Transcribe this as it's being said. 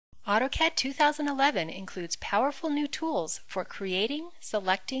AutoCAD 2011 includes powerful new tools for creating,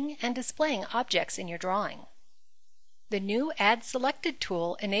 selecting, and displaying objects in your drawing. The new Add Selected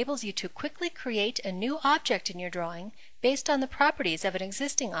tool enables you to quickly create a new object in your drawing based on the properties of an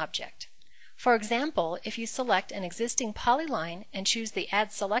existing object. For example, if you select an existing polyline and choose the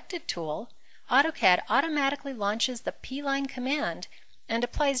Add Selected tool, AutoCAD automatically launches the PLINE command and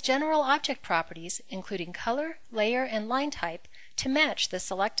applies general object properties, including color, layer, and line type, to match the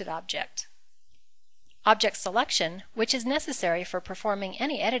selected object. Object selection, which is necessary for performing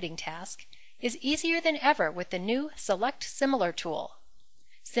any editing task, is easier than ever with the new Select Similar tool.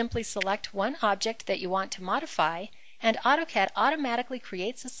 Simply select one object that you want to modify, and AutoCAD automatically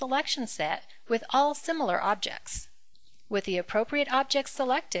creates a selection set with all similar objects. With the appropriate objects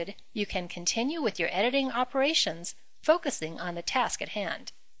selected, you can continue with your editing operations, focusing on the task at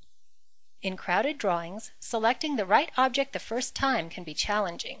hand. In crowded drawings, selecting the right object the first time can be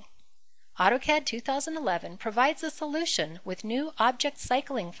challenging. AutoCAD 2011 provides a solution with new object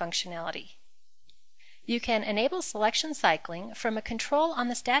cycling functionality. You can enable selection cycling from a control on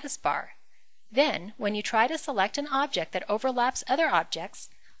the status bar. Then, when you try to select an object that overlaps other objects,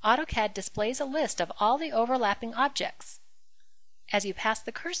 AutoCAD displays a list of all the overlapping objects. As you pass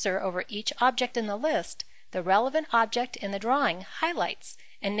the cursor over each object in the list, the relevant object in the drawing highlights,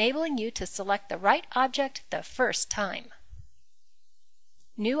 enabling you to select the right object the first time.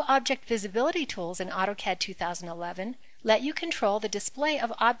 New object visibility tools in AutoCAD 2011 let you control the display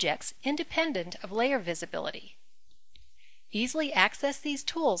of objects independent of layer visibility. Easily access these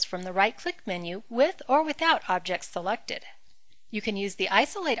tools from the right-click menu with or without objects selected. You can use the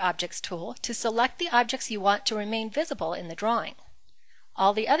Isolate Objects tool to select the objects you want to remain visible in the drawing.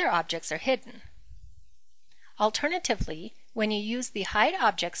 All the other objects are hidden. Alternatively, when you use the Hide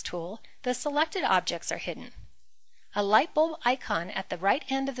Objects tool, the selected objects are hidden. A light bulb icon at the right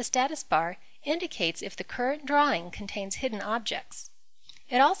end of the status bar indicates if the current drawing contains hidden objects.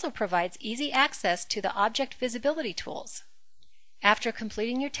 It also provides easy access to the object visibility tools. After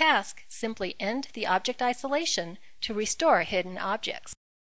completing your task, simply end the object isolation to restore hidden objects.